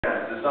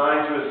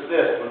designed to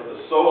assist with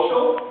the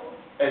social,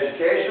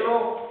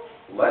 educational,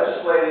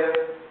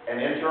 legislative, and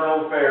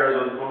internal affairs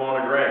of the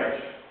Pomona Grange.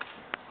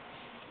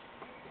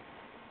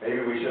 Maybe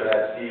we should have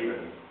had Steve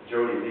and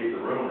Jody leave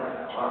the room right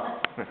now,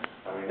 huh?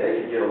 I mean, they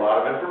could get a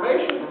lot of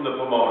information from the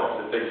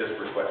Pomonas if they just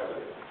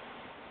requested it.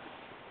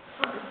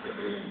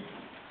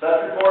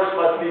 Such reports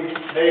must be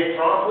made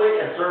promptly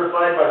and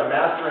certified by the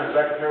Master and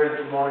Secretary of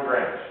the Pomona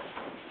Grange.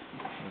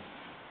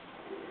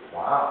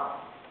 Wow.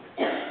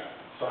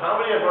 So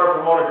how many of our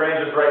Pomona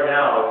Granges right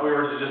now, if we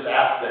were to just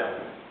ask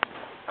them,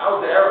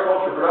 how's the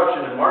agriculture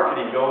production and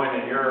marketing going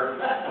in your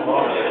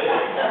Pomona?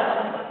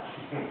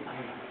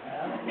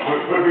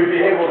 Would we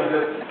be able to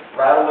just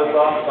rattle this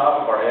off the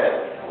top of our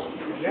head?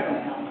 Yeah.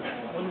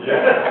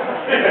 Yeah.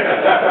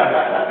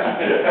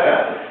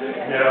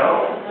 You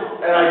know?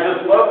 And I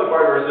just love the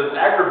part where it says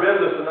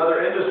agribusiness and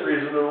other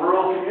industries in the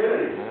rural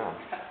communities. Yeah.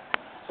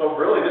 So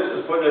really, this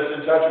is putting us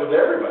in touch with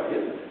everybody,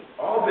 isn't it?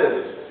 All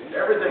businesses,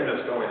 everything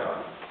that's going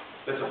on,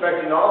 that's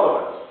affecting all of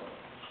us.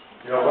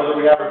 You know, whether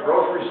we have a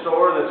grocery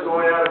store that's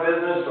going out of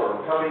business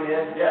or coming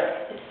in,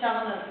 yeah. It's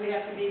telling us we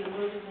have to be the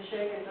movers and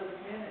shakers of the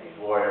community.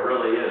 Boy, it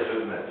really is,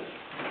 isn't it?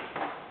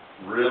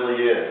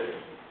 Really is.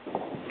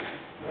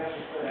 We have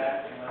to quit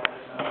acting like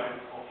there's no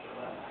agriculture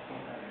left in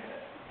the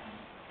community.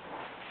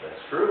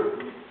 That's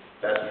true.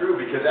 That's true,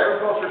 because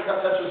agriculture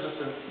touches us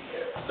in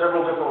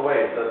several different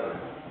ways, doesn't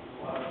it? There's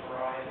a lot of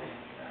variety in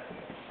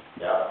Connecticut.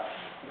 Yeah.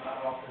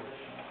 Not all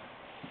traditional.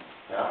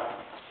 Yeah.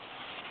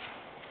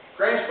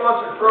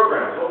 Grange-sponsored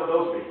programs, what would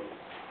those be?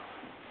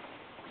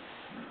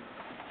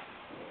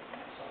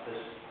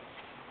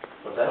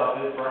 What's that?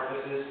 Buffet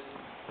breakfasts.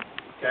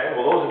 Okay,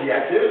 well, those are the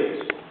activities.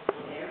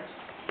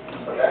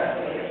 Okay.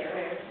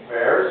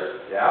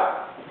 Fairs,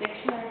 yeah.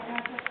 Dictionary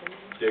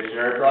project.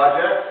 Dictionary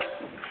projects.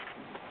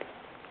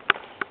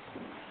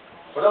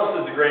 What else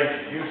did the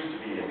Grange used to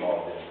be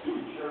involved in?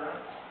 Insurance.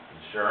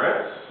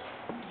 Insurance.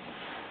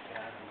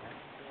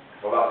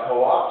 What about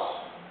co-ops?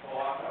 A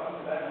lot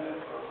of benefit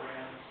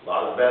programs. A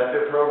lot of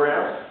benefit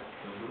programs.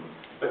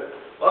 But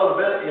a lot of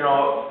the benefit, you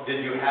know,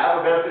 did you have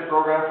a benefit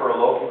program for a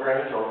local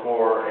Grange or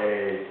for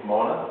a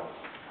Pomona?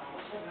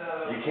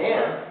 You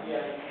can. Yeah,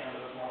 you can,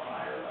 but it's more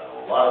higher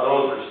level. A lot of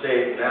those are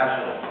state and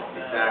national.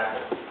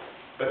 Exactly.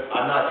 But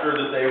I'm not sure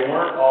that they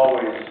weren't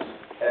always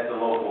at the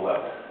local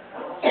level.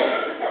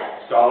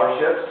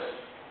 Scholarships.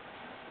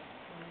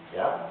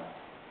 Yeah.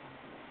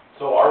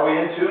 So are we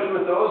in tune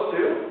with those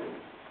too?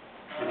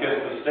 Because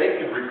the state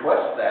could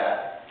request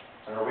that,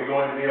 and are we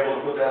going to be able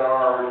to put that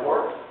on our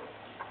report?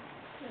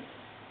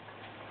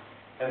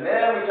 And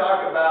then we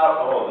talk about,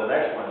 oh, the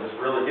next one just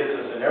really gets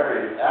us in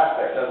every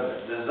aspect, doesn't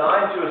it?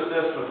 Designed to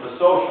assist with the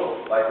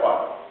social, like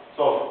what?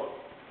 Social.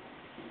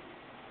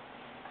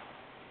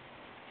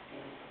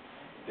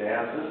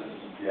 Dances,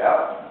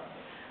 yeah.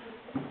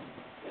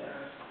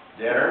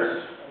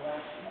 Dinners.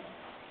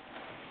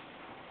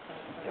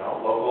 You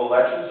know, local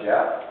elections,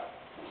 yeah.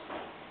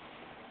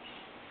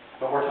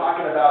 But we're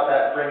talking about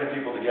that bringing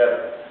people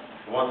together.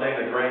 The one thing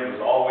that Grange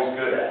was always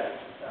good at,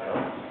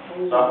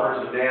 you know,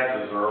 suppers and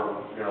dances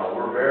are, you know,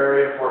 we're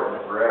very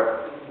important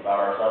forever about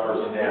our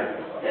suppers and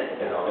dances.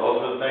 You know, those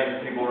are the things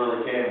that people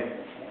really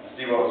came to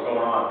see what was going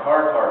on.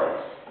 Card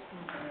parties.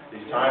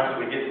 These times that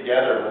we get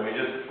together when we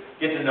just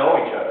get to know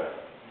each other.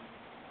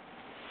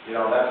 You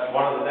know, that's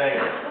one of the things.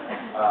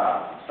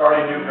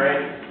 Starting new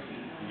Grange,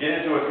 you get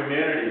into a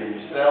community and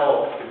you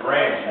sell the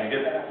Grange and you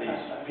get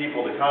these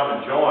people to come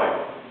and join.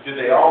 Do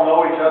they all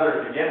know each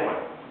other to begin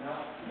with?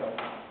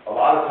 A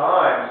lot of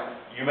times,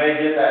 you may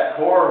get that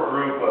core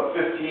group of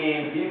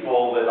 15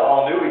 people that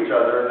all knew each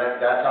other, and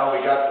that's how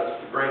we got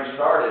the Grange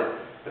started.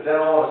 But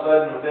then all of a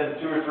sudden, within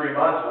 2 or 3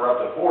 months, we're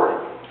up to 40.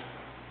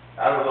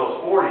 Out of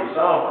those 40,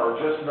 some are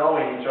just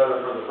knowing each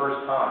other for the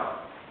first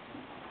time.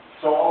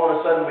 So all of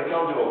a sudden, we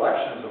come to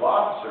elections of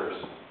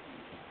officers.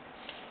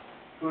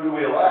 Who do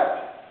we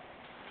elect?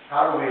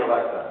 How do we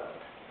elect them?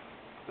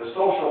 The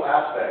social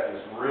aspect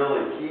is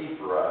really key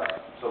for us,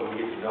 so we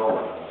get to know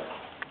one another.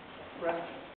 Right.